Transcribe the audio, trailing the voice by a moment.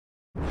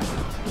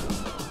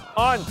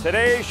On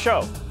today's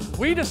show,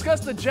 we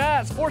discuss the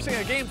Jazz forcing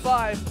a Game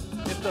 5,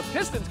 if the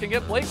Pistons can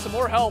get Blake some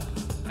more help,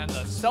 and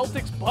the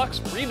Celtics-Bucks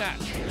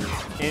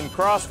rematch. In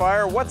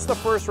Crossfire, what's the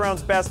first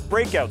round's best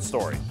breakout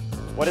story?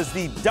 What is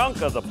the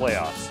dunk of the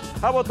playoffs?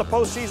 How about the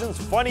postseason's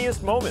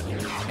funniest moment?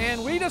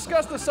 And we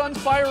discuss the Suns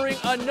firing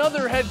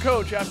another head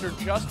coach after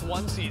just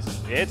one season.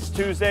 It's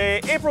Tuesday,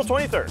 April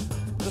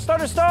 23rd. The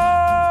starter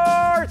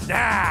starts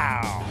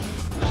now!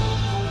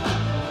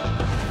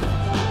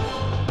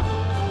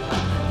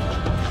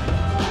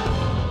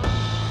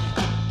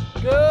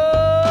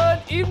 Good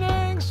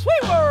evening,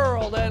 sweet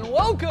world, and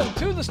welcome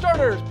to The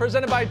Starters,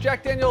 presented by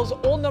Jack Daniels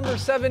Old No.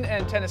 7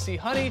 and Tennessee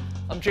Honey.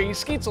 I'm J.E.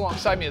 Skeets,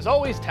 alongside me as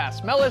always,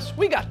 Tass Mellis.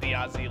 We got the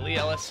Aussie Lee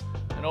Ellis.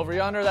 And over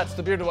yonder, that's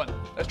the bearded one.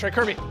 That's Trey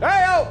Kirby.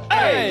 Hey, yo!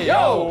 Hey,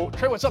 yo!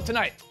 Trey, what's up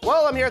tonight?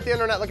 Well, I'm here at the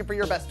internet looking for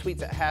your best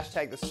tweets at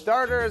hashtag The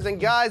Starters.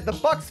 And guys, the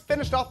Bucks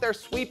finished off their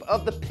sweep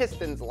of the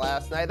Pistons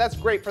last night. That's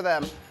great for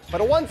them.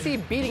 But a 1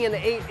 seed beating an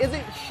 8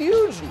 isn't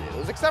huge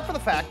news, except for the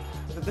fact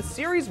that the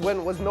series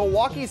win was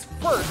Milwaukee's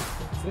first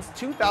since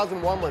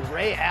 2001 when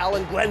Ray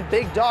Allen, Glenn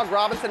Big Dog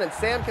Robinson, and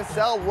Sam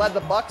Cassell led the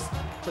Bucks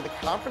to the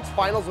conference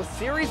finals with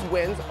series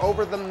wins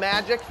over the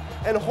Magic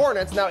and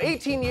Hornets. Now,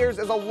 18 years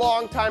is a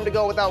long time to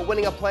go without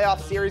winning a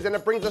playoff series, and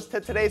it brings us to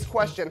today's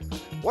question.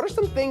 What are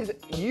some things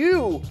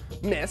you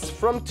miss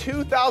from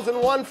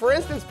 2001? For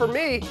instance, for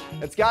me,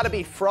 it's got to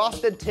be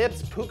frosted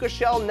tips, puka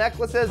shell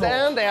necklaces,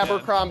 and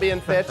Abercrombie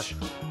 & Fitch,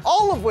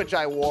 all of which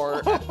I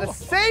wore at the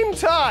same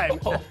time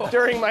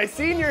during my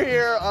senior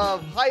year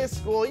of high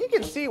school. You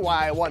can see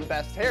why I won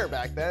best hair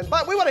back then,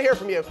 but we want to hear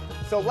from you.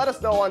 So let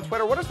us know on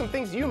Twitter, what are some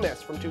things you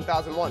missed from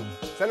 2001?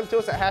 Send them to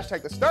us at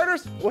hashtag The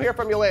Starters. We'll hear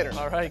from you later.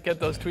 All right, get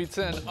those tweets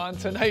in. On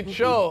tonight's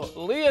show,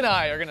 Lee and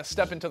I are going to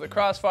step into the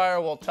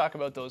crossfire. We'll talk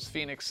about those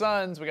Phoenix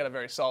Suns. We got a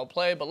very solid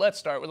play, but let's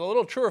start with a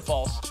little true or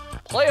false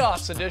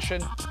playoffs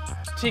edition.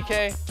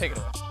 TK, take it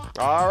away.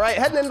 All right,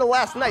 heading into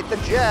last night, the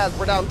Jazz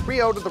were down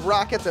 3-0 to the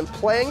Rockets and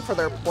playing for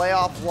their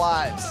playoff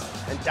lives.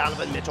 And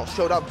Donovan Mitchell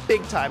showed up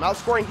big time,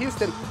 outscoring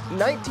Houston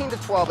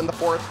 19-12 in the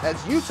fourth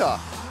as Utah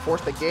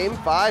forced a Game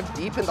 5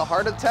 deep in the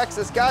heart of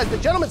Texas. Guys, the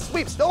gentleman's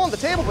sweep still on the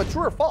table, but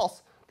true or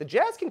false, the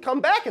Jazz can come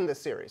back in this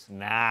series.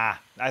 Nah,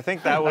 I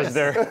think that was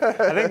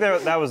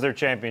that was their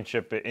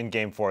championship in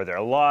Game 4 there.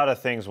 A lot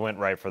of things went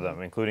right for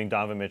them, including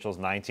Donovan Mitchell's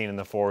 19 in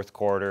the fourth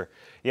quarter.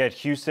 You had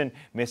Houston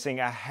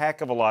missing a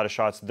heck of a lot of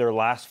shots, their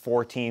last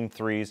 14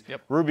 threes.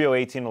 Yep. Rubio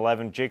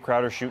 18-11, Jay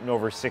Crowder shooting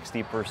over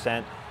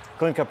 60%.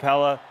 Clint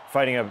Capella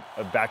fighting a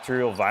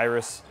bacterial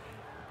virus.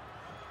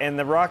 And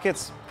the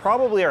Rockets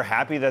probably are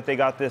happy that they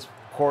got this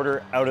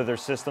quarter out of their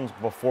systems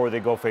before they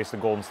go face the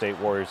Golden State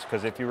Warriors,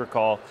 because if you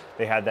recall,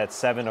 they had that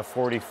 7 of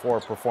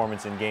 44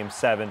 performance in Game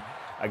 7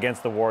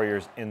 against the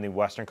Warriors in the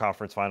Western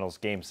Conference Finals,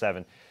 Game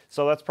 7.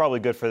 So that's probably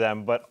good for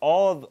them, but a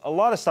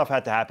lot of stuff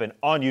had to happen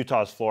on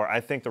Utah's floor. I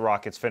think the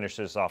Rockets finished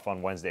this off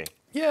on Wednesday.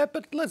 Yeah,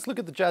 but let's look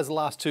at the Jazz's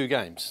last two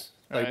games.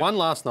 They won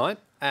last night,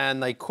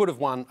 and they could have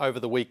won over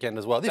the weekend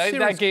as well.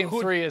 That Game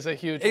 3 is a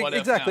huge what if.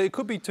 Exactly, Now. it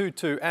could be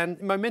 2-2,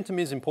 and momentum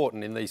is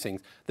important in these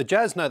things. The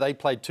Jazz know they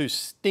played two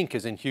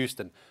stinkers in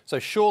Houston, so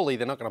surely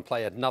they're not going to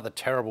play another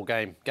terrible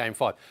game, Game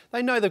 5.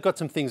 They know they've got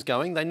some things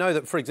going. They know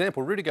that, for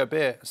example, Rudy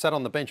Gobert sat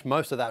on the bench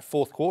most of that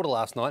fourth quarter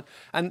last night,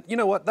 and you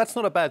know what? That's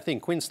not a bad thing.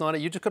 Quinn Snyder,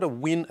 you just got to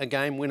win a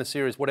game, win a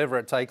series, whatever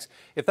it takes.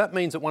 If that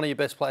means that one of your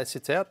best players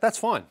sits out, that's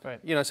fine.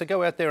 Right. You know, so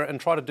go out there and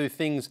try to do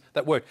things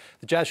that work.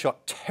 The Jazz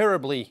shot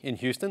terribly in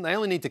Houston. They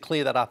only need to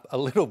clear that up a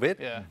little bit.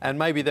 Yeah. And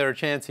maybe they're a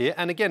chance here.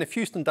 And again, if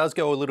Houston does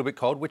go a little bit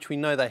cold, which we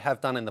know they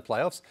have done in the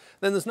playoffs,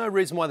 then there's no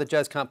reason why the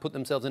Jazz can't put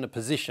themselves in a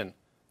position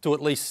to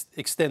at least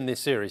extend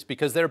this series,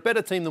 because they're a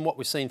better team than what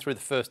we've seen through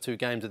the first two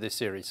games of this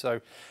series.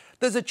 So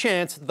there's a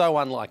chance, though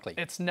unlikely.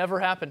 It's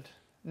never happened.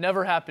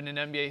 Never happened in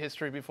NBA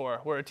history before,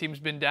 where a team's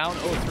been down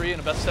 0-3 in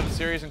a best-of-7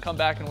 series and come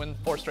back and win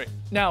 4 straight.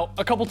 Now,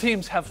 a couple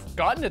teams have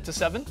gotten it to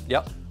 7.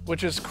 Yep.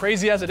 Which is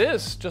crazy as it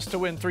is, just to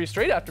win 3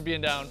 straight after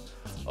being down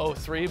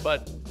 0-3,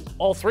 but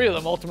all 3 of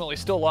them ultimately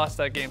still lost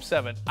that Game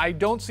 7. I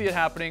don't see it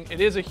happening. It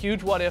is a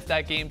huge what if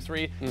that Game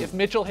 3. If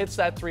Mitchell hits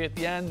that 3 at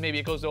the end, maybe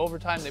it goes to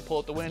overtime, they pull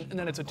out the win, and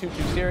then it's a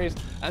 2-2 series.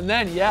 And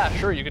then, yeah,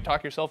 sure, you could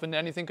talk yourself into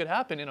anything could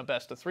happen in a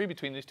best-of-3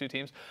 between these two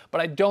teams,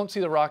 but I don't see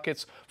the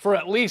Rockets, for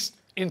at least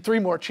in 3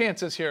 more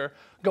chances here,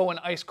 going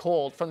ice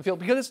cold from the field,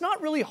 because it's not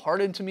really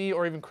Harden to me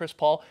or even Chris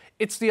Paul.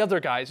 It's the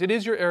other guys. It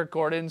is your Eric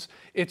Gordons.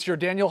 It's your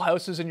Daniel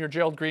Houses and your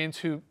Gerald Greens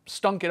who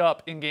stunk it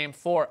up in Game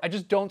 4. I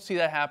just don't see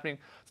that happening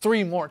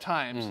 3 more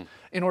times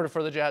in order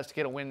for the Jazz to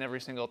get a win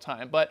every single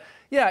time. But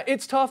yeah,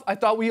 it's tough. I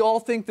thought we all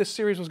think this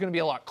series was going to be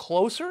a lot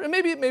closer, and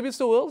maybe it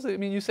still will. I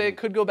mean, you say it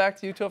could go back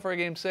to Utah for a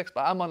Game 6,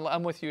 but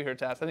I'm with you here,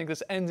 Tass. I think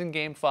this ends in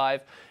Game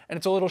 5, and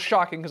it's a little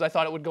shocking because I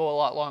thought it would go a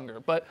lot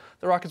longer. But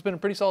the Rockets been a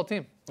pretty solid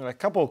team. And a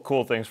couple of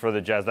cool things for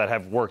the Jazz that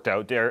have worked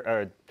out.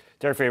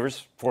 Derek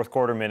Favors, fourth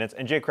quarter minutes,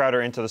 and Jay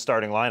Crowder into the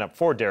starting lineup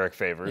for Derek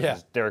Favors. Yeah.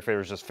 Derek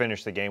Favors just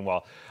finished the game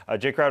well.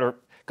 Jay Crowder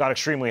got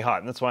extremely hot,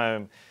 and that's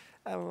why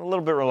I'm a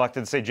little bit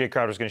reluctant to say Jay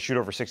Crowder's going to shoot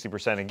over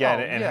 60%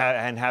 again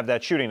and have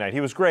that shooting night. He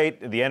was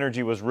great. The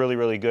energy was really,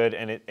 really good,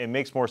 and it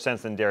makes more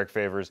sense than Derek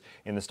Favors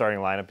in the starting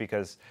lineup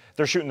because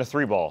they're shooting the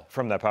 3-ball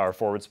from that power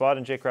forward spot,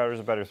 and Jay Crowder's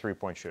a better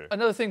 3-point shooter.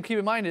 Another thing to keep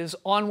in mind is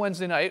on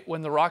Wednesday night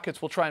when the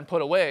Rockets will try and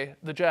put away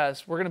the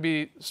Jazz, we're going to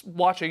be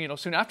watching,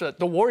 soon after that,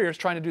 the Warriors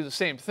trying to do the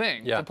same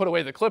thing to put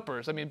away the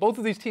Clippers. I mean, both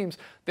of these teams,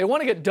 they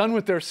want to get done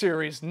with their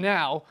series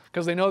now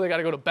because they know they got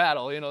to go to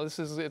battle. It's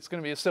going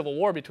to be a civil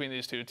war between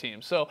these two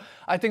teams. So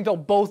I think they'll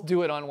both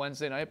do it on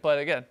Wednesday night. But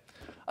again,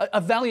 a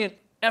valiant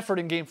effort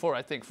in Game 4,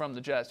 I think, from the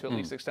Jazz to at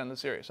least extend the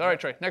series. All right,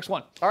 Trey, next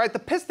one. All right, the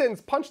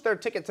Pistons punched their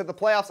ticket to the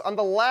playoffs on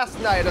the last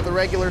night of the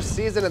regular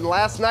season, and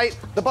last night,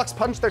 the Bucks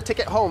punched their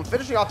ticket home,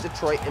 finishing off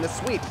Detroit in a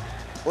sweep.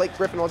 Blake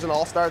Griffin was an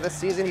all-star this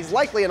season. He's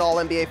likely an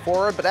all-NBA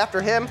forward, but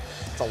after him,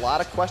 it's a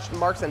lot of question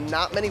marks and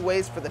not many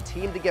ways for the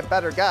team to get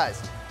better.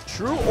 Guys,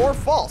 true or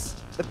false?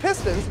 The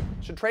Pistons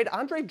should trade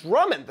Andre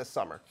Drummond this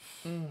summer.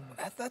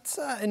 That's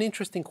an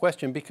interesting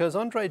question because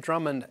Andre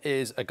Drummond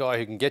is a guy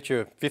who can get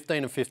you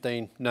 15 and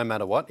 15 no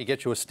matter what. He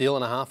gets you a steal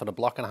and a half and a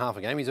block and a half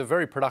a game. He's a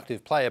very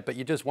productive player, but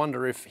you just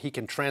wonder if he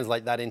can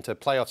translate that into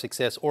playoff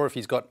success or if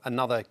he's got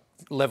another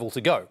level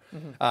to go.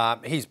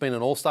 He's been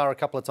an all-star a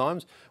couple of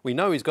times. We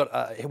know he's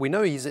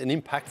an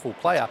impactful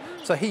player,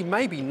 so he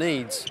maybe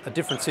needs a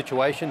different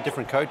situation,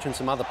 different coach and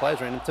some other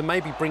players around him to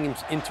maybe bring him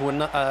into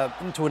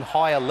a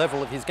higher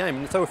level of his game.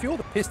 And so if you're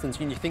the Pistons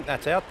and you think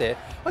that's out there,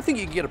 I think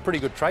you can get a pretty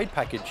good trade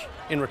package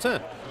in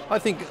return. I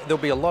think there'll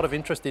be a lot of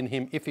interest in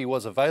him if he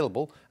was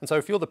available. And so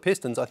if you're the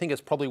Pistons, I think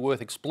it's probably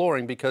worth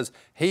exploring because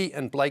he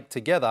and Blake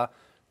together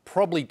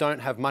probably don't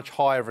have much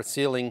higher of a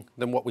ceiling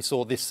than what we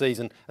saw this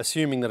season,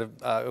 assuming that,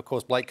 of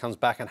course, Blake comes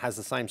back and has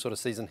the same sort of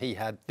season he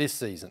had this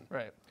season.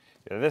 Right.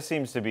 Yeah, this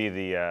seems to be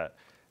the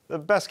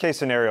best case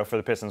scenario for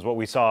the Pistons, what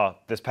we saw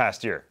this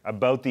past year,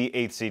 about the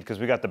 8th seed, because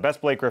we got the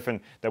best Blake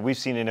Griffin that we've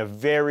seen in a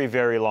very,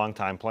 very long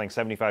time, playing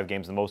 75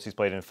 games, the most he's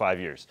played in 5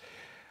 years.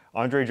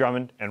 Andre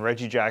Drummond and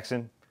Reggie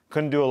Jackson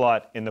couldn't do a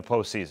lot in the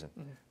postseason.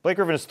 Blake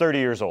Griffin is 30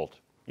 years old.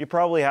 You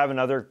probably have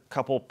another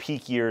couple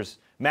peak years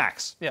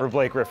max for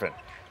Blake Griffin.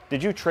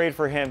 Did you trade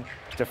for him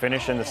to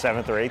finish in the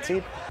 7th or 8th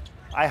seed?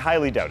 I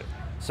highly doubt it.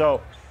 So,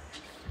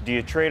 do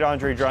you trade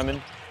Andre Drummond?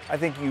 I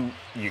think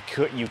you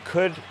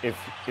could if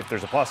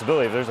there's a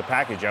possibility, if there's a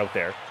package out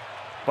there.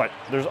 But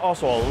there's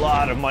also a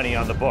lot of money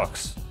on the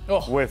books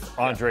with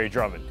Andre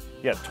Drummond.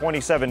 Yeah,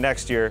 27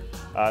 next year,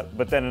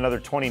 but then another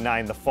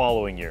 29 the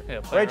following year.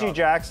 Reggie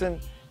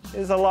Jackson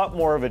is a lot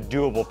more of a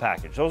doable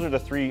package. Those are the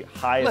 3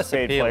 highest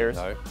paid players.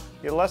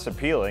 Yeah, less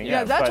appealing.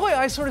 Yeah, that's why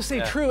I sort of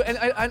say true.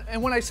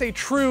 And when I say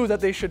true that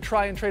they should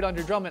try and trade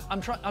Andre Drummond,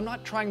 I'm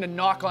not trying to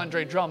knock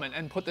Andre Drummond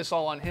and put this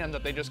all on him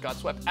that they just got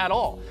swept at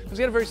all. Because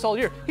he had a very solid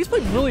year. He's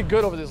played really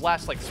good over these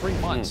last 3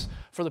 months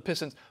for the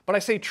Pistons. But I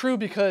say true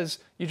because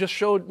we just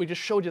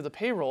showed you the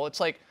payroll. It's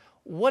like,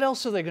 what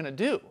else are they going to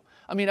do?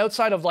 I mean,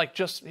 outside of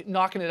just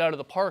knocking it out of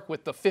the park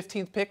with the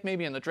 15th pick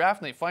maybe in the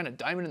draft and they find a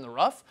diamond in the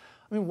rough,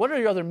 I mean, what are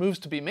your other moves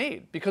to be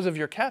made because of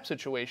your cap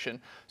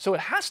situation? So it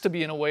has to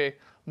be, in a way,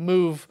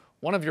 move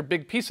one of your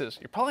big pieces.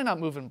 You're probably not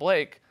moving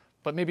Blake,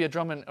 but maybe a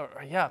Drummond, or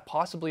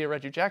possibly a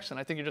Reggie Jackson.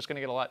 I think you're just going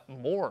to get a lot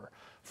more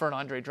for an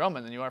Andre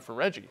Drummond than you are for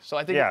Reggie. So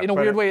I think in a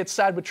weird way it's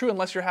sad but true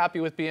unless you're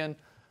happy with being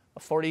a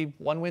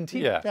 41-win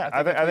team.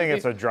 I think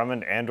it's a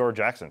Drummond and or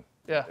Jackson.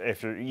 Yeah.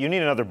 If you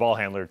need another ball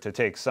handler to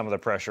take some of the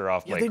pressure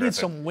off Blake they Griffin. need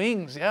some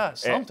wings,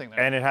 something there.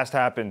 And it has to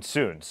happen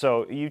soon.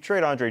 So you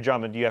trade Andre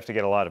Drummond, you have to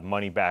get a lot of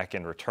money back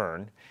in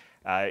return.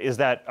 Is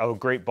that a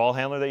great ball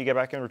handler that you get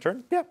back in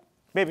return? Yeah,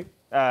 maybe.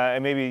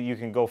 And maybe you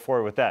can go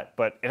forward with that.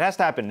 But it has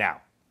to happen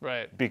now.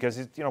 Right.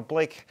 Because,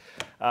 Blake,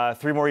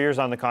 3 more years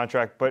on the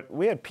contract. But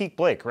we had peak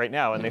Blake right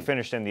now, and they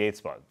finished in the 8th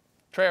spot.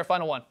 Trey, our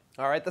final one.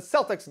 All right, the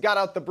Celtics got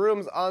out the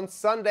brooms on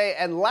Sunday,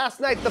 and last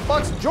night the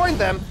Bucks joined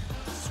them,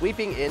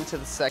 sweeping into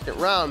the 2nd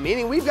round,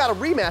 meaning we've got a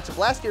rematch of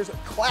last year's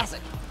classic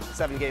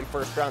 7-game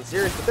first-round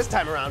series. But this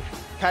time around,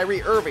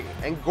 Kyrie Irving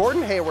and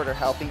Gordon Hayward are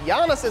healthy.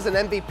 Giannis is an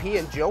MVP,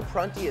 and Joe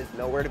Prunty is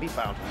nowhere to be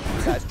found.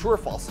 Guys, true or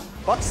false?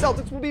 Bucks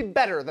Celtics will be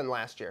better than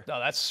last year. No,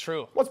 that's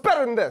true. What's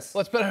better than this?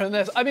 What's better than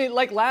this? I mean,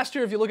 last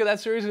year, if you look at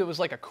that series, it was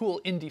like a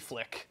cool indie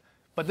flick.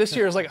 But this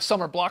year is like a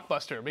summer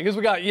blockbuster because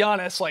we got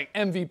Giannis,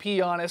 MVP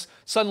Giannis.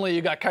 Suddenly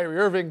you got Kyrie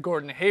Irving,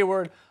 Gordon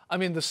Hayward. I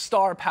mean, the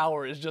star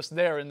power is just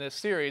there in this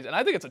series. And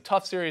I think it's a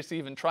tough series to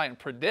even try and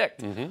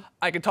predict.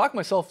 I could talk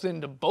myself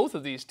into both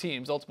of these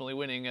teams ultimately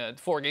winning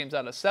 4 games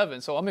out of 7.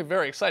 So I'm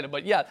very excited.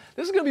 But yeah,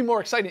 this is going to be more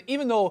exciting,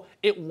 even though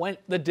it went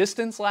the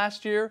distance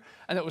last year.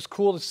 And it was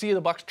cool to see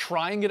the Bucks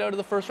try and get out of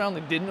the first round.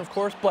 They didn't, of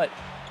course. But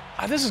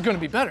this is going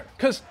to be better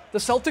because the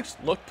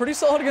Celtics looked pretty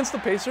solid against the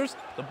Pacers.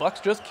 The Bucks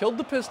just killed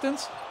the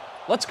Pistons.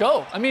 Let's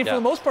go. I mean, for the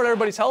most part,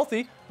 everybody's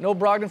healthy. No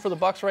Brogdon for the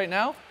Bucks right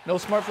now. No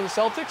Smart for the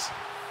Celtics.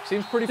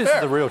 Seems pretty This fair.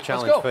 is the real Let's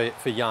challenge go.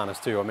 for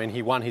Giannis too. I mean,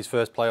 he won his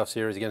first playoff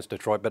series against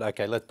Detroit, but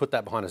okay, let's put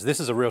that behind us. This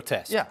is a real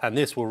test. Yeah. And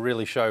this will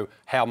really show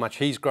how much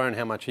he's grown,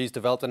 how much he's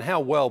developed, and how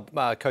well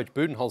Coach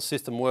Budenholz's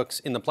system works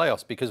in the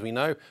playoffs, because we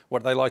know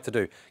what they like to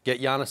do. Get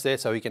Giannis there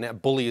so he can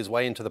bully his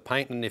way into the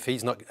paint, and if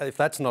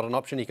that's not an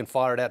option, he can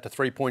fire it out to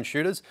three-point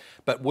shooters.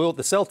 But will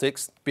the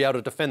Celtics be able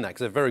to defend that? Because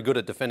they're very good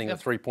at defending the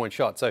three-point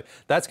shot. So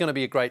that's going to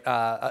be a great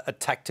a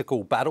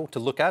tactical battle to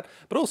look at.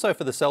 But also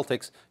for the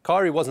Celtics,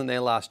 Kyrie wasn't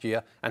there last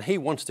year, and he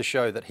wants to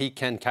show that he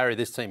can carry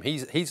this team.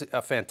 He's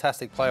a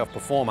fantastic playoff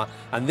performer,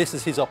 and this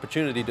is his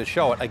opportunity to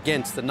show it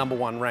against the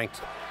 #1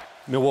 ranked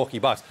Milwaukee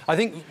Bucks. I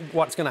think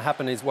what's going to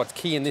happen is what's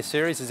key in this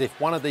series is if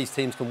one of these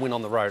teams can win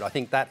on the road. I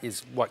think that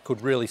is what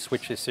could really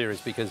switch this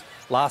series, because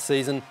last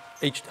season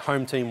each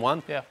home team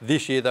won. Yeah.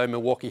 This year, though,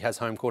 Milwaukee has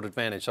home court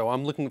advantage. So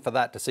I'm looking for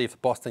that to see if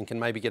Boston can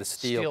maybe get a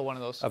steal one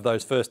of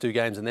those first two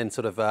games and then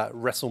sort of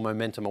wrestle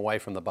momentum away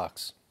from the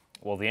Bucks.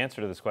 Well, the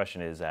answer to this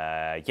question is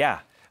yeah.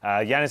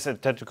 Giannis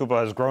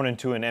Antetokounmpo has grown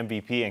into an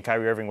MVP, and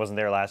Kyrie Irving wasn't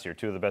there last year.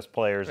 Two of the best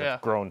players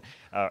have grown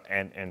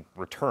and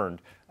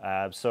returned.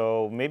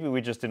 So maybe we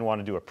just didn't want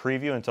to do a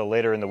preview until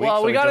later in the week.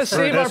 Well, so we got to just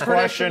threw save our this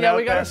prediction. question Yeah, out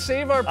we got there. to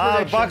save our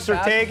prediction. Bucks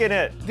are taking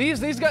it.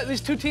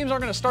 These two teams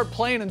aren't going to start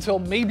playing until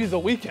maybe the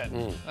weekend.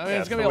 I mean,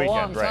 it's going to be a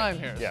long time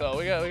here. Yeah. So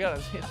we got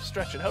to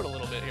stretch it out a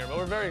little bit here. But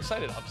we're very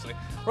excited, obviously.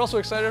 We're also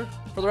excited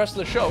for the rest of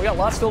the show. We got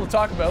lots still to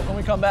talk about when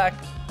we come back.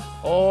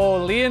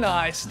 Oh, Lee and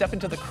I step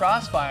into the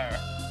crossfire.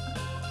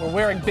 We're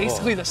wearing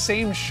basically the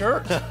same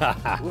shirt.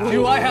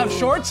 Do I have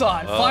shorts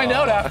on? Find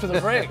out after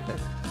the break.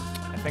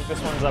 I think this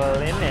one's a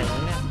linen.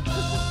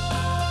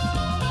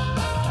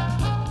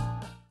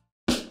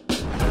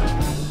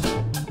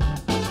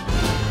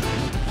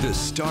 The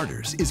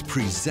Starters is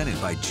presented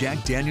by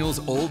Jack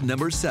Daniel's Old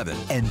No. 7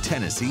 and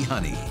Tennessee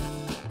Honey.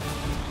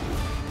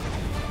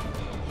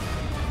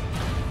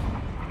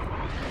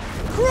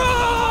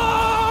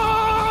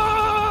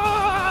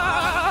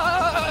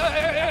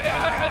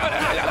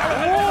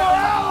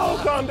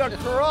 Welcome to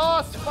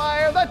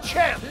Crossfire, the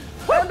champ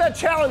and the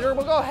challenger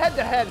will go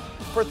head-to-head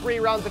for 3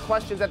 rounds of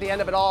questions. At the end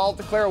of it all,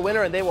 declare a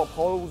winner, and they will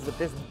pose with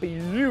this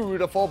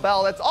beautiful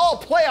bell. It's all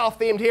playoff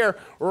themed here.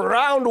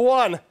 Round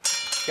 1.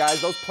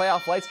 Guys, those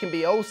playoff lights can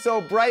be oh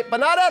so bright, but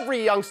not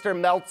every youngster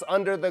melts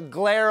under the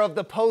glare of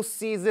the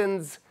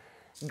postseason's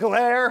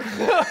glare.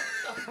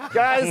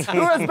 Guys,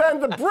 who has been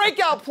the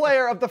breakout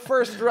player of the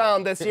first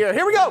round this year?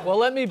 Here we go. Well,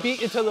 let me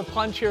beat you to the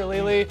punch here,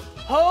 Lily.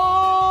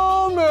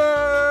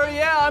 Homer!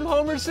 Yeah, I'm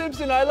Homer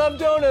Simpson. I love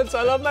donuts.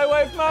 I love my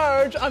wife,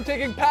 Marge. I'm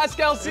taking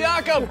Pascal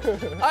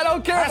Siakam. I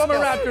don't care if I'm a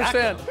Raptors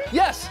fan.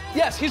 Yes,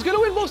 he's going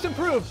to win Most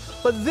Improved.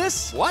 But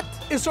this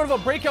is sort of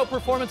a breakout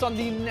performance on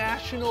the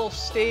national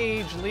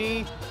stage,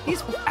 Lee.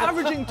 He's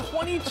averaging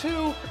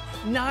 22,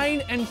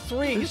 9, and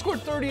 3. He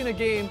scored 30 in a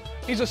game.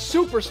 He's a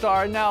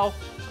superstar. Now,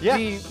 Yeah,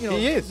 he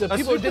is. The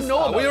people who didn't know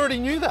about We already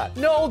knew that.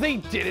 No, they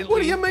didn't.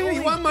 What do you mean? No, he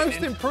they won Most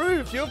didn't.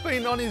 Improved. You've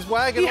been on his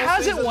wagon. He all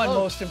hasn't season won long.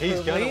 Most Improved.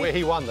 He's going to win.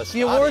 He won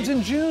the awards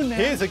in June, man.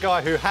 Here's a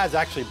guy who has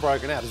actually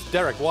broken out. It's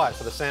Derek White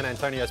for the San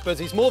Antonio Spurs.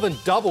 He's more than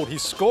doubled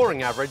his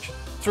scoring average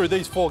through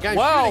these 4 games.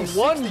 Wow, shooting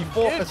one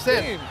 64%.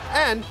 good game.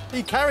 And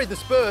he carried the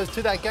Spurs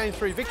to that Game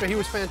 3 victory. He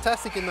was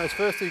fantastic in those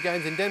first 2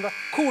 games in Denver.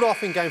 Cooled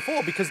off in Game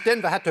 4 because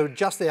Denver had to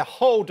adjust their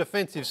whole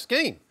defensive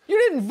scheme. You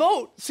didn't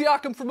vote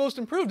Siakam for Most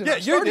Improved in Yeah,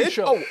 that you starting did.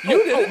 show.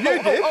 You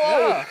did.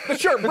 Oh, the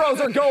shirt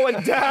bros are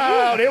going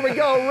down. Here we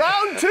go,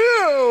 round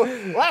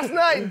 2. Last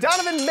night,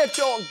 Donovan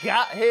Mitchell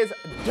got his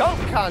dunk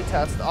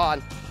contest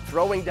on,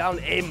 throwing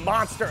down a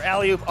monster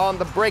alley-oop on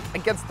the break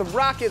against the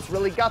Rockets.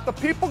 Really got the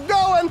people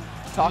going.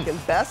 Talking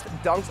best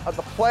dunks of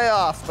the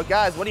playoffs. But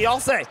guys, what do y'all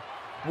say?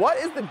 What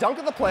is the dunk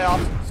of the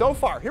playoffs so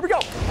far? Here we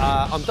go.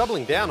 I'm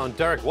doubling down on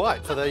Derek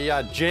White for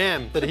the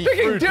jam that he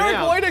Picking threw Derek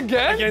down White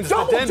again? against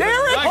Double the Denver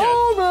Derek Nuggets.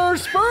 Homer,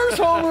 Spurs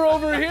Homer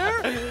over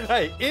here.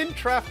 Hey, in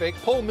traffic,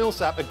 Paul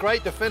Millsap, a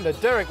great defender,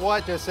 Derek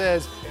White just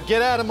says,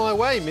 "Get out of my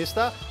way,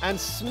 mister," and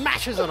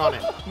smashes it on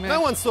him.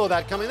 No one saw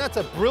that coming. That's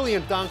a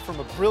brilliant dunk from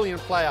a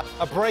brilliant player,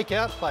 a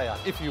breakout player,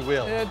 if you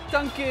will.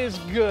 Dunk is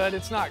good.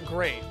 It's not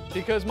great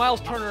because Miles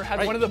Turner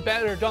had one of the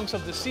better dunks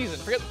of the season.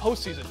 Forget the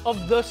postseason.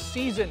 Of the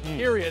season,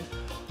 period.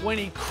 When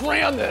he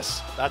crammed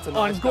this That's a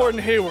on nice Gordon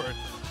dunk. Hayward.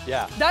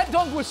 Yeah. That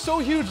dunk was so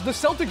huge, the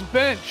Celtics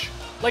bench,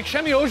 like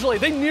Shemi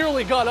Ojeleye, they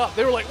nearly got up.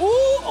 They were like, ooh,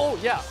 oh,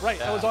 yeah, right,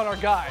 that was on our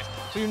guy.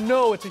 So you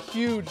know it's a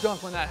huge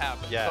dunk when that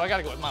happens. Yeah. So I got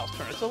to go with Miles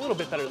Turner. It's a little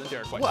bit better than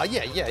Derek White. Well,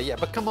 yeah,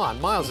 but come on,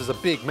 Miles is a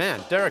big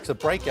man. Derek's a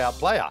breakout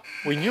player.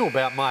 We knew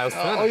about Miles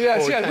Turner. Oh, yes,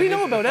 before yes. came We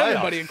know into the about playoffs.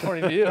 everybody,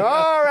 according to you.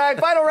 All right,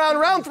 final round,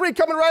 round 3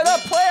 coming right up.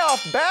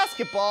 Playoff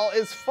basketball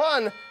is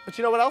fun, but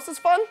you know what else is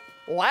fun?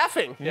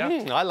 Laughing. Yeah.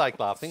 I like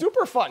laughing.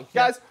 Super fun.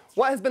 Guys,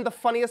 what has been the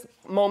funniest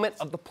moment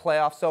of the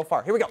playoffs so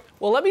far? Here we go.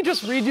 Well, let me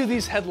just read you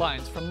these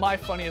headlines from my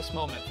funniest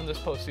moment from this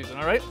postseason,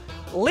 all right?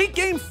 Late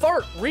game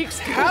fart wreaks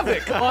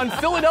havoc on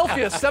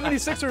Philadelphia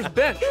 76ers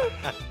bench.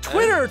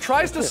 Twitter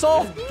tries to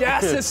solve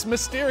gaseous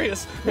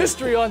mysterious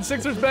mystery on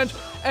Sixers bench,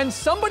 and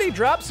somebody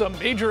drops some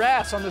major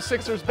ass on the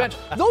Sixers bench.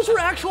 Those were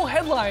actual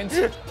headlines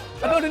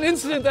about an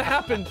incident that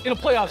happened in a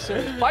playoff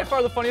series. By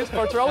far the funniest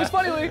parts are always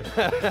funny, Lee.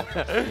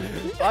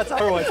 That's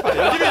always funny.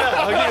 I'll give you that.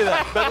 I'll give you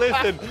that. But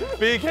listen,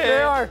 big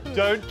hair,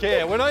 don't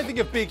care. When I think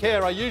of big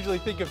hair, I usually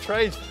think of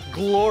Trey's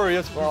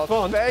glorious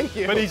font. Thank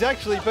you. But he's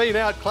actually been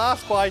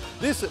outclassed by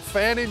this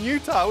fan in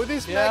Utah with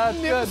this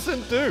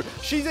magnificent do.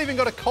 She's even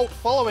got a cult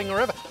following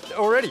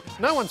already.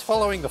 No one's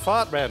following the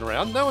fart man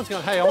around. No one's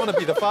going, hey, I want to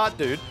be the fart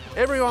dude.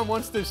 Everyone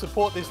wants to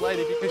support this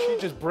lady because she's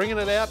just bringing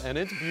it out and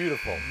it's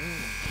beautiful.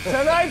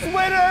 Tonight's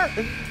winner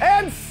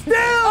and still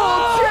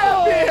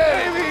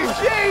champion,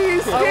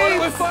 Jeez, I won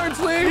with farts,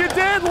 Lee. You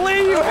did,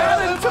 Lee. You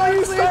had it until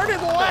you started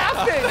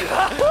laughing.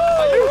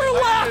 You were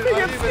laughing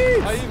at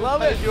Steve. I even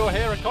made your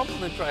hair a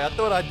compliment, Trey. I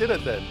thought I did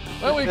it then.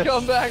 When we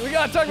come back, we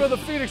got to talk about the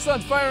Phoenix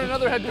Suns firing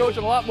another head coach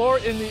and a lot more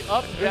in the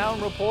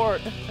up-down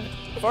report.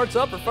 Farts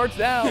up or farts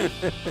down?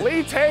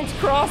 Lee tanks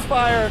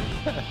Crossfire.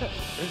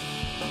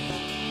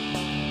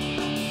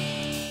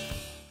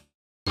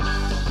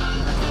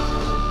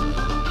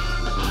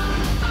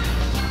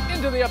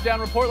 Into the up-down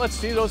report. Let's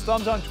see those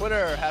thumbs on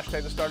Twitter.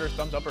 Hashtag the starters,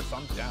 thumbs up or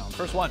thumbs down.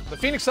 First one, the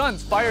Phoenix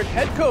Suns fired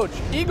head coach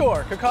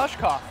Igor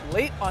Kokoshkov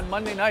late on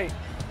Monday night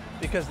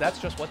because that's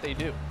just what they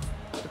do.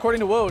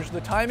 According to Woj,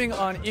 the timing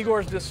on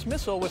Igor's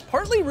dismissal was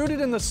partly rooted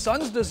in the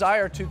Suns'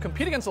 desire to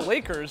compete against the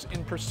Lakers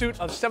in pursuit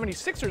of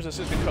 76ers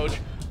assistant coach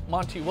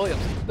Monty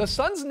Williams. The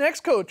Suns'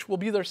 next coach will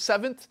be their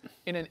 7th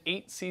in an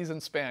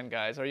 8-season span,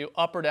 guys. Are you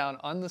up or down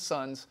on the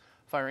Suns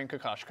firing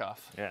Kokoshkov?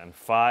 Yeah, in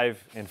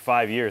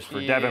 5 years for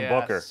Devin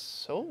Booker.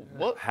 So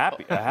what?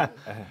 Happy.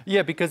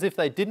 Yeah, because if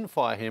they didn't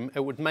fire him,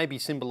 it would maybe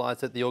symbolize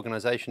that the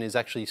organization is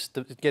actually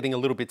getting a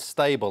little bit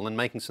stable and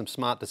making some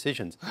smart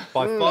decisions.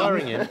 By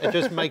firing him, it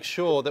just makes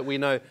sure that we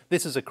know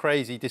this is a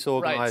crazy,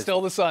 disorganized... Right, still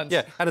the Suns.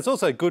 Yeah, and it's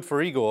also good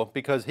for Igor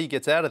because he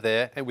gets out of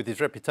there and with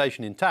his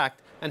reputation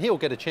intact, and he'll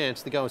get a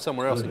chance to go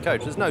somewhere else and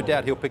coach. There's no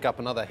doubt he'll pick up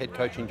another head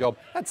coaching job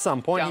at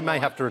some point. He may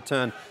have to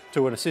return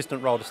to an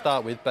assistant role to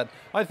start with, but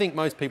I think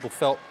most people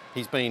felt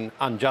he's been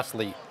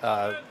unjustly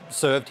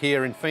served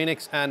here in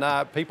Phoenix,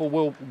 and people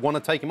will want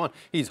to take him on.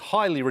 He's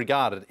highly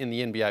regarded in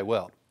the NBA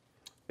world.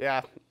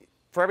 Yeah.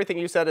 For everything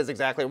you said is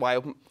exactly why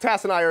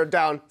Tass and I are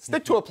down.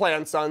 Stick to a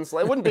plan, Suns.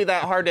 It wouldn't be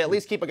that hard to at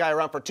least keep a guy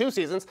around for 2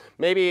 seasons.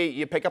 Maybe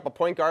you pick up a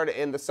point guard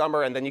in the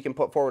summer, and then you can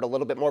put forward a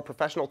little bit more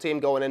professional team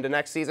going into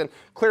next season.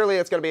 Clearly,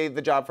 it's going to be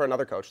the job for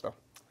another coach, though.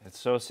 It's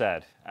so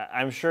sad.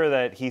 I'm sure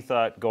that he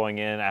thought going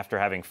in after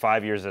having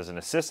 5 years as an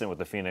assistant with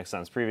the Phoenix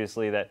Suns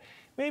previously that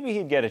maybe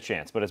he'd get a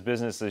chance, but it's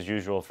business as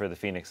usual for the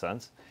Phoenix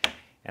Suns.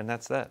 And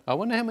that's that. I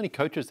wonder how many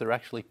coaches they're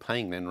actually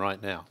paying then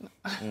right now.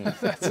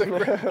 That's a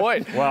great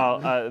point.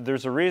 Well,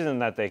 there's a reason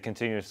that they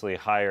continuously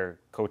hire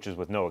coaches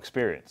with no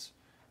experience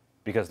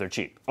because they're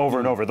cheap. Over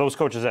and over. Those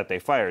coaches that they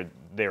fired,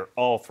 they're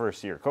all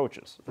first-year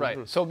coaches.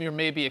 Right. So you're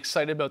maybe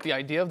excited about the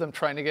idea of them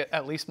trying to get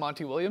at least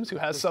Monty Williams, who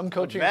has some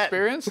coaching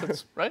experience.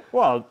 That's right.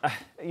 Well,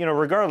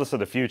 regardless of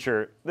the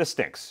future, this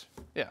stinks.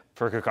 Yeah.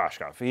 For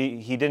Kokoshkov.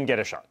 He didn't get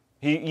a shot.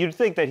 You'd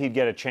think that he'd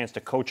get a chance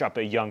to coach up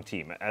a young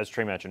team. As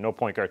Trey mentioned, no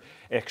point guard,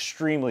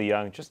 extremely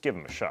young. Just give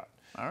him a shot.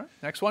 All right,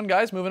 next one,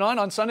 guys. Moving on.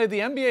 On Sunday, the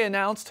NBA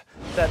announced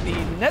that the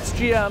Nets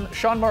GM,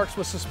 Sean Marks,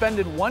 was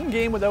suspended 1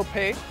 game without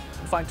pay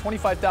and fined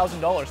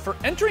 $25,000 for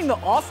entering the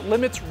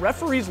off-limits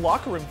referee's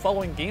locker room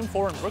following Game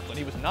 4 in Brooklyn.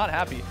 He was not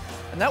happy.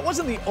 And that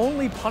wasn't the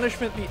only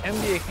punishment the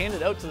NBA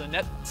handed out to the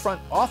Nets front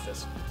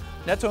office.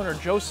 Nets owner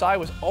Joe Tsai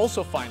was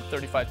also fined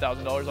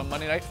 $35,000 on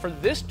Monday night for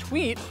this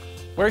tweet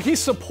where he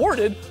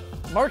supported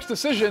Mark's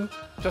decision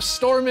to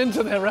storm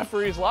into the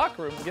referee's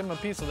locker room and give him a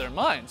piece of their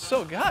mind.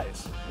 So,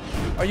 guys,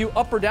 are you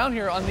up or down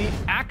here on the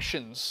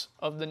actions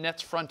of the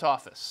Nets front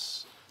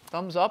office?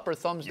 Thumbs up or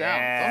thumbs down?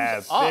 Yeah,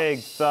 thumbs up. big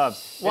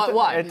thumbs.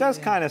 Why? It does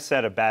kind of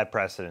set a bad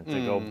precedent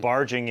to go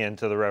barging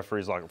into the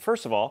referee's locker room.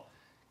 First of all,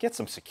 get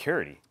some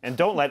security and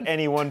don't let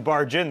anyone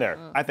barge in there.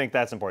 I think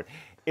that's important.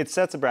 It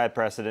sets a bad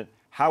precedent.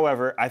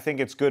 However, I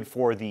think it's good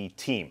for the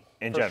team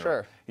in general.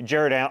 Sure.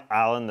 Jared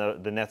Allen,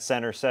 the Nets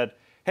center, said,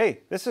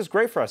 hey, this is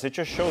great for us. It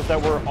just shows that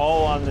we're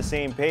all on the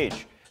same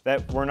page,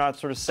 that we're not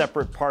sort of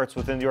separate parts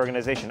within the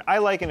organization. I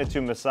liken it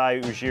to Masai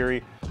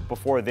Ujiri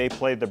before they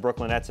played the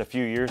Brooklyn Nets a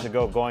few years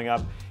ago, going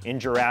up in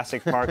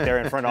Jurassic Park there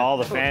in front of all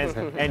the fans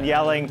and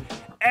yelling,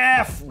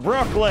 F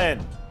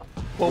Brooklyn!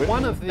 Well,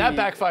 one of the... That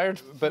backfired.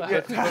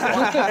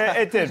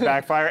 It did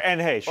backfire.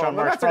 And hey, Sean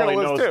Marks probably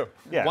knows. Too.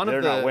 Yeah,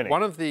 they're not winning.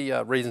 One of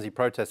the reasons he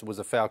protested was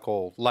a foul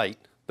call late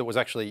that was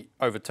actually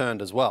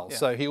overturned as well. Yeah.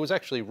 So he was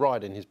actually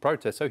right in his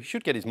protest. So he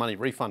should get his money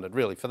refunded,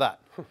 really, for that.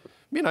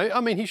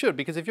 I mean, he should,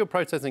 because if you're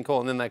protesting a call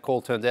and then that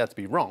call turns out to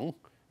be wrong,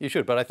 you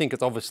should. But I think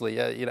it's obviously,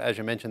 as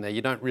you mentioned there,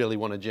 you don't really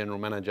want a general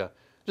manager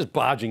just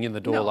barging in the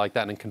door like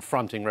that and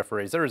confronting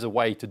referees. There is a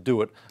way to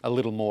do it a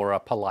little more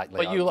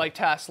politely. But you like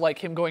tasks like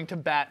him going to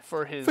bat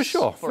for his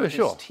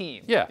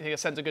team. Yeah. I think it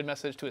sends a good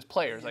message to his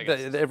players, I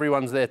guess.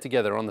 Everyone's there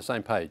together on the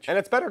same page. And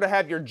it's better to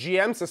have your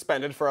GM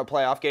suspended for a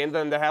playoff game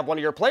than to have one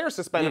of your players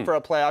suspended for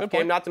a playoff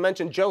game. Not to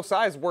mention Joe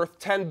Tsai's worth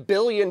 $10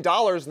 billion,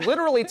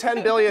 literally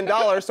 $10 billion.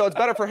 So it's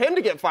better for him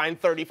to get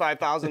fined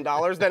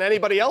 $35,000 than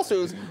anybody else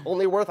who's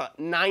only worth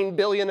 $9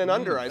 billion and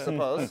under, I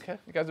suppose. Okay,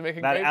 you guys are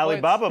making That great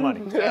Alibaba points.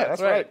 money. Yeah,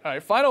 that's right. All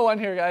right, final one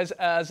here, guys.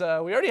 As we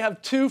already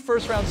have 2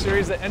 first-round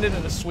series that ended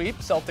in a sweep.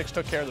 Celtics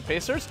took care of the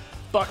Pacers.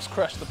 Bucks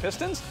crushed the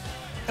Pistons.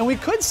 And we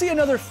could see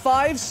another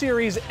 5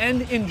 series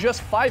end in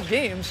just 5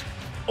 games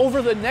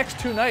over the next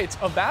 2 nights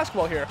of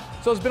basketball here.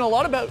 So there's been a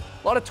lot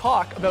of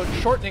talk about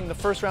shortening the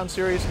first-round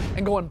series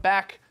and going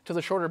back to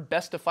the shorter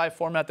best-of-5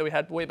 format that we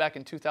had way back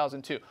in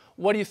 2002.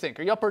 What do you think?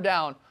 Are you up or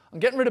down on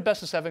getting rid of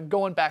best-of-7,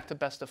 going back to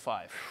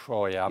best-of-5?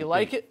 Oh, yeah. You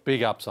like it?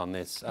 Big ups on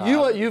this.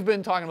 You've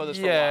been talking about this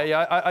for a while.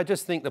 Yeah. I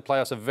just think the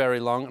playoffs are very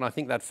long, and I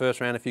think that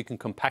first round, if you can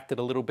compact it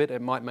a little bit,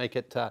 it might make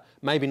it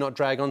maybe not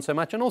drag on so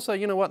much. And also,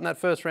 you know what, in that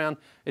first round,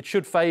 it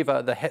should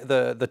favour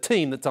the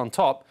team that's on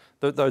top,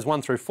 those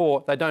 1 through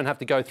 4. They don't have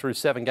to go through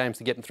 7 games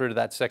to get through to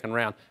that second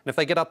round. And if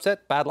they get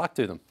upset, bad luck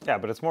to them. Yeah,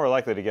 but it's more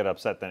likely to get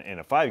upset than in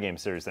a 5-game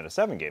series than a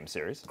 7-game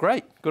series.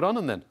 Great. Good on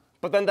them then.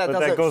 But then that But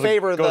doesn't that goes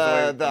favor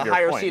away the from your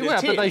higher point. seeded Yeah,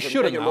 teams. but they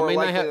shouldn't. You're more I mean,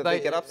 likely that they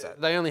get upset.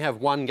 they only have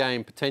 1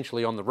 game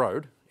potentially on the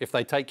road if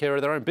they take care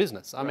of their own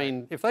business. I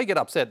mean, if they get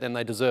upset, then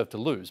they deserve to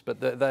lose.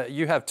 But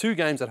you have 2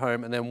 games at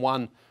home and then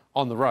 1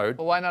 on the road.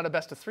 Well, why not a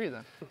best-of-3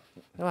 then?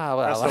 Well,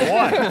 Best of 1.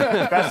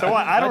 Best of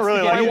 1. I don't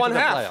really like it. one the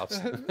half.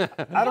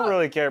 playoffs. I don't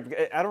really care.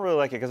 I don't really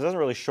like it because it doesn't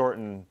really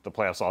shorten the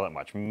playoffs all that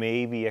much.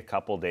 Maybe a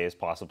couple days,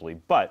 possibly.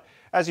 But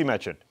as you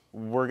mentioned,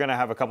 we're going to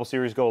have a couple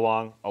series go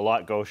long, a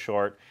lot go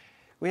short.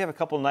 We have a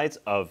couple nights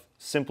of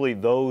simply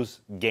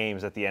those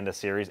games at the end of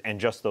series and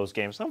just those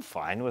games. I'm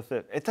fine with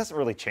it. It doesn't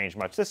really change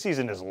much. This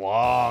season is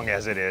long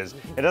as it is.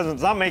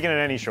 It's not making it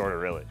any shorter,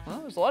 really.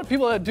 Well, there's a lot of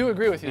people that do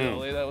agree with you, though,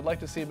 Lee, that would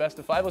like to see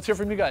best-of-5. Let's hear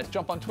from you guys.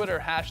 Jump on Twitter,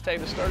 hashtag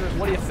the starters.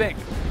 What do you think?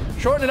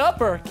 Shorten it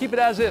up or keep it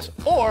as is?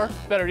 Or,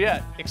 better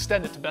yet,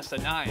 extend it to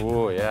best-of-9.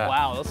 Oh, yeah.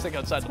 Wow, let's think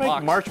outside the Make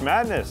box. March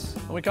Madness.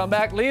 When we come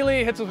back,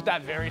 Lily hits us with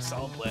that very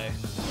solid play.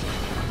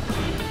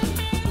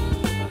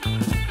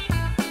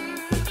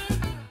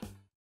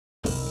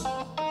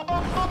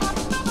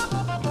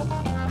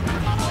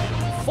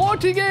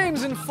 40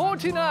 games in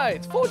 40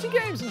 nights. 40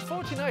 games in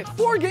 40 nights.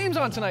 4 games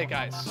on tonight,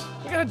 guys.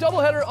 We got a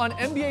doubleheader on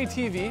NBA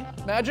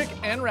TV. Magic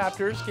and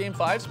Raptors, Game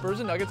 5. Spurs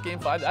and Nuggets, Game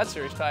 5. That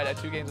series tied at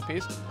 2 games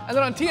apiece. And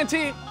then on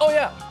TNT, oh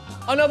yeah,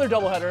 another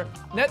doubleheader.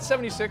 Nets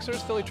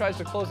 76ers. Philly tries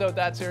to close out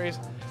that series.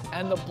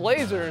 And the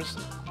Blazers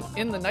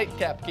in the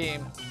nightcap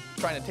game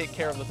trying to take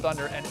care of the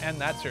Thunder and end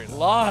that series. A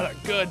lot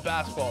of good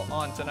basketball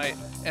on tonight,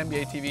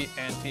 NBA TV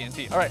and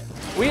TNT. All right,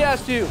 we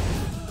asked you,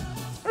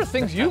 what are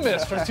things you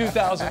missed from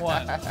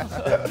 2001?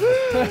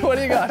 What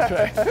do you got,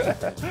 Trey?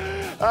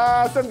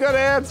 Some good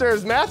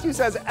answers. Matthew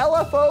says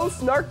LFO,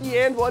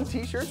 Snarky and 1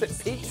 t-shirts at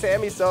peak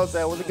Sammy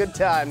Sosa. It was a good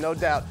time, no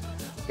doubt.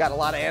 Got a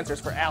lot of answers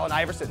for Allen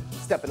Iverson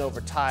stepping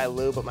over Ty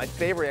Lue, but my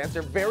favorite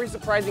answer, very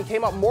surprising,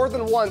 came up more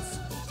than once.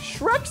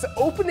 Shrek's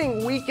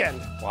opening weekend.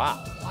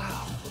 Wow.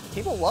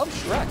 People love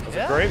Shrek.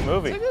 Yeah, Great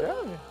movie. it's a good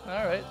movie.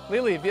 All right,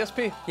 Lily,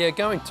 VSP. Yeah,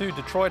 going to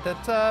Detroit.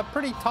 It's a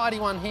pretty tidy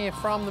one here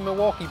from the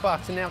Milwaukee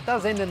Bucks. And now it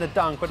does end in the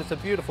dunk, but it's a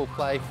beautiful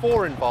play.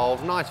 4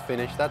 involved, nice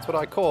finish. That's what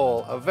I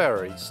call a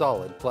very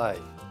solid play.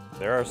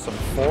 There are some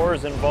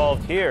 4s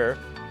involved here.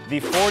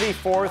 The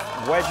 44th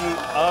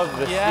wedgie of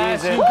the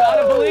Yes, season. you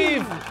gotta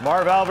believe.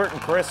 Marv Albert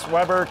and Chris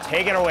Webber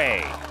take it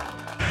away.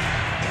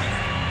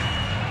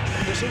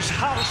 This is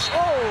House. Oh,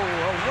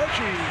 a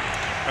wedgie.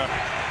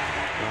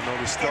 I know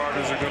the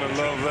starters are going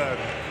to love that.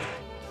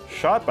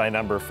 Shot by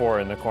number 4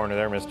 in the corner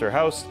there, Mr.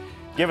 House,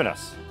 giving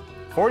us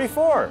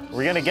 44.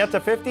 We're going to get to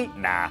 50?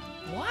 Nah.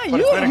 Why? But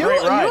it's been a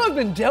great ride. You have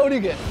been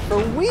doubting it for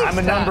weeks. I'm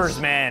a Taz. numbers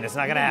man. It's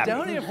not going to happen.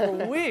 Doubting it for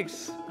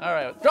weeks. All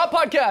right, Drop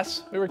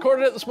Podcast. We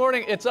recorded it this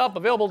morning. It's up,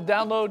 available to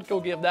download. Go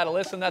give that a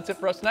listen. That's it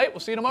for us tonight. We'll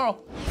see you tomorrow.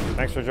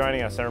 Thanks for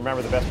joining us. And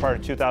remember, the best part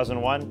of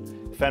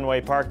 2001,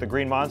 Fenway Park, the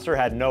Green Monster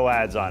had no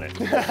ads on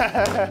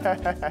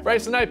it.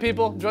 Race tonight,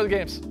 people. Enjoy the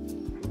games.